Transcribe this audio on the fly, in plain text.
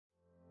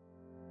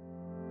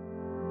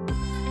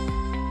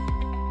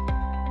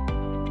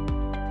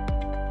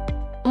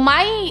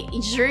My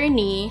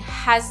journey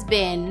has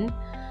been,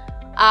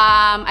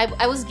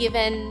 I was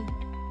given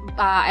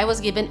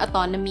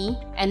autonomy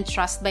and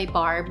trust by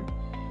Barb,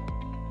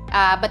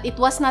 but it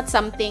was not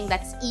something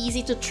that's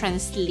easy to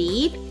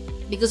translate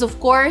because, of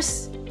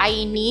course,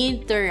 I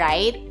need to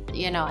write.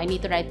 I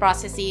need to write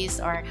processes,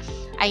 or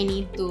I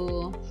need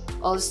to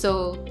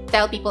also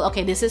tell people,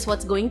 okay, this is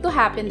what's going to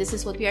happen, this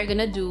is what we are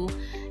gonna do,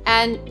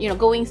 and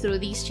going through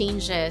these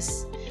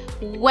changes.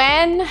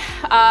 When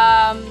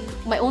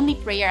my only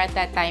prayer at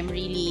that time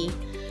really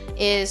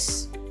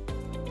is,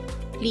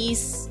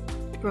 please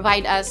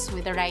provide us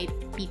with the right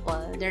people,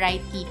 the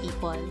right key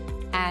people,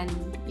 and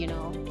the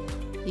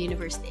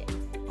universe did.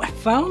 I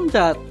found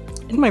that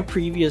in my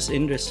previous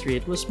industry,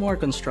 it was more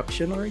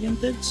construction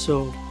oriented,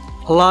 so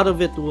a lot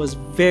of it was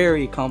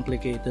very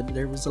complicated.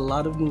 There was a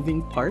lot of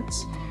moving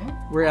parts.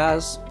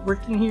 Whereas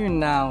working here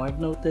now, I've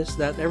noticed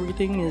that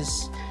everything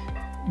is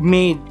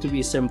made to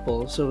be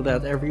simple so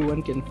that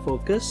everyone can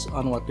focus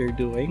on what they're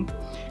doing.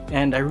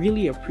 And I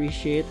really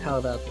appreciate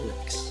how that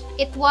works.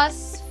 It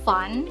was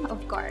fun,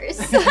 of course,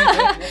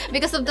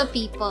 because of the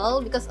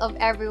people, because of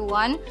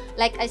everyone.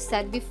 Like I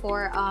said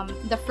before,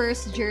 the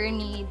first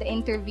journey, the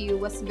interview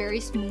was very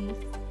smooth.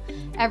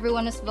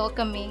 Everyone was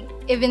welcoming.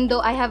 Even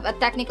though I have a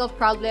technical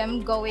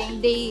problem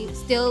going, they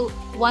still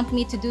want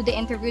me to do the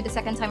interview the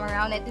second time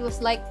around. It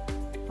was like,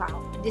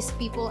 wow, these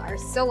people are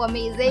so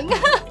amazing.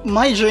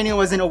 My journey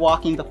wasn't a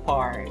walk in the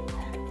park.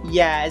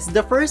 Yes,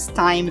 the first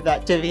time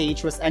that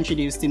TVH was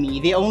introduced to me,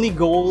 the only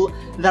goal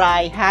that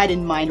I had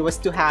in mind was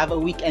to have a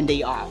weekend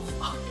day off.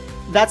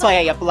 That's why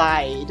I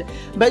applied.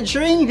 But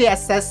during the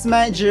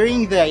assessment,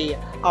 during the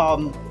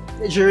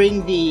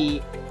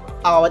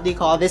what they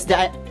call this,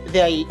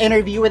 the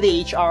interview with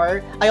the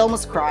HR, I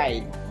almost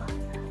cried.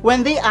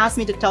 When they asked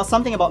me to tell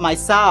something about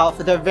myself,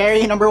 the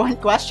very #1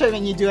 question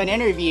when you do an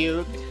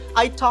interview,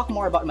 I talk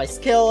more about my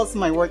skills,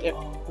 my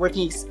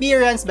working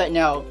experience, but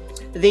no,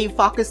 they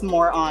focus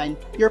more on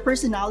your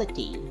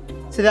personality.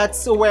 So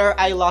that's where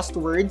I lost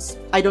words.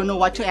 I don't know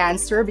what to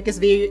answer because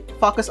they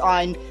focus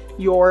on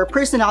your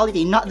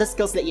personality, not the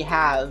skills that you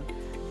have.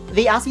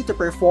 They ask you to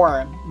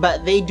perform,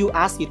 but they do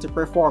ask you to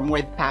perform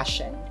with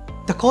passion.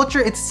 The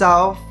culture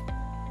itself,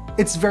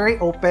 it's very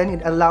open.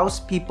 It allows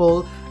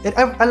people, it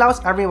allows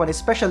everyone,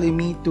 especially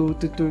me, to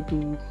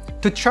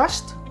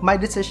trust my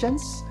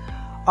decisions,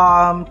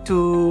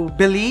 to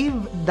believe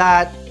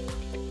that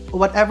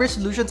whatever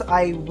solutions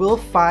I will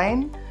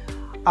find,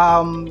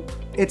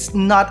 it's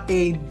not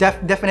a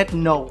definite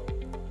no.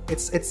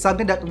 It's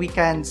something that we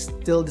can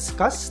still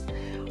discuss,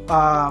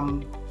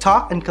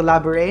 talk and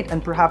collaborate,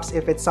 and perhaps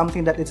if it's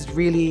something that is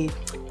really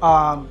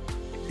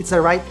it's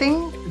the right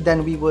thing,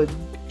 then we would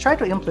try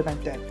to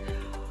implement it.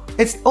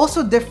 It's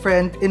also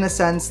different in a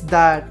sense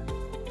that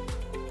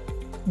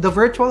the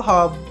virtual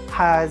hub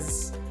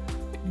has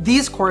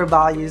these core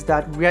values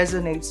that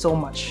resonate so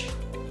much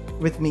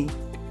with me.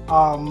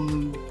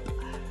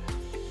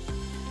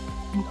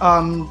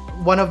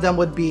 One of them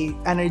would be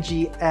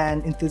energy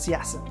and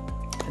enthusiasm.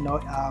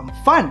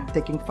 Fun,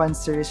 taking fun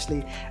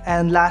seriously,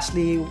 and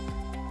lastly,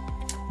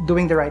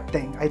 doing the right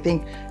thing. I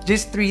think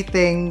these three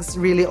things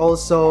really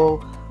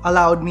also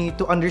allowed me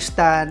to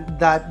understand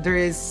that there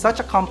is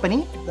such a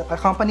company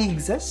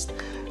exists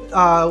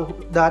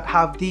that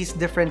have these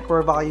different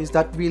core values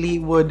that really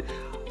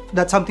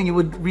that's something you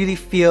would really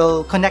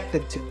feel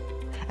connected to.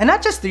 And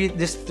not just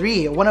these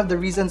three. One of the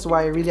reasons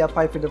why I really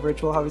applied for the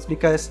virtual hub is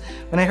because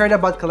when I heard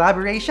about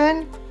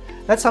collaboration,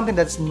 that's something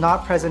that's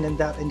not present in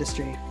that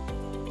industry.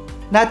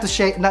 Not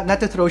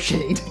to throw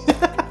shade,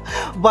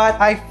 but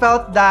I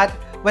felt that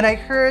when I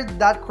heard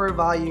that core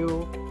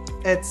value,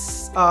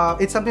 it's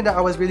something that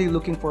I was really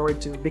looking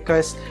forward to,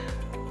 because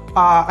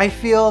I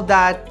feel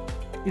that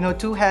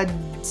two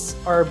heads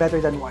are better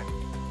than one.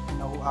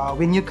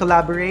 When you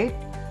collaborate,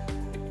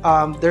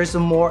 there's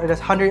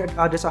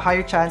a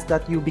higher chance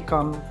that you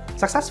become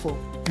successful,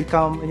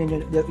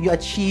 you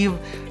achieve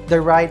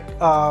the right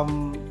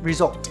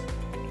result.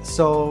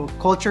 So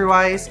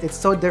culture-wise, it's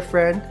so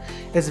different.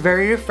 It's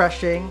very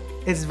refreshing.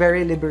 It's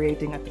very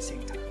liberating at the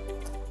same time.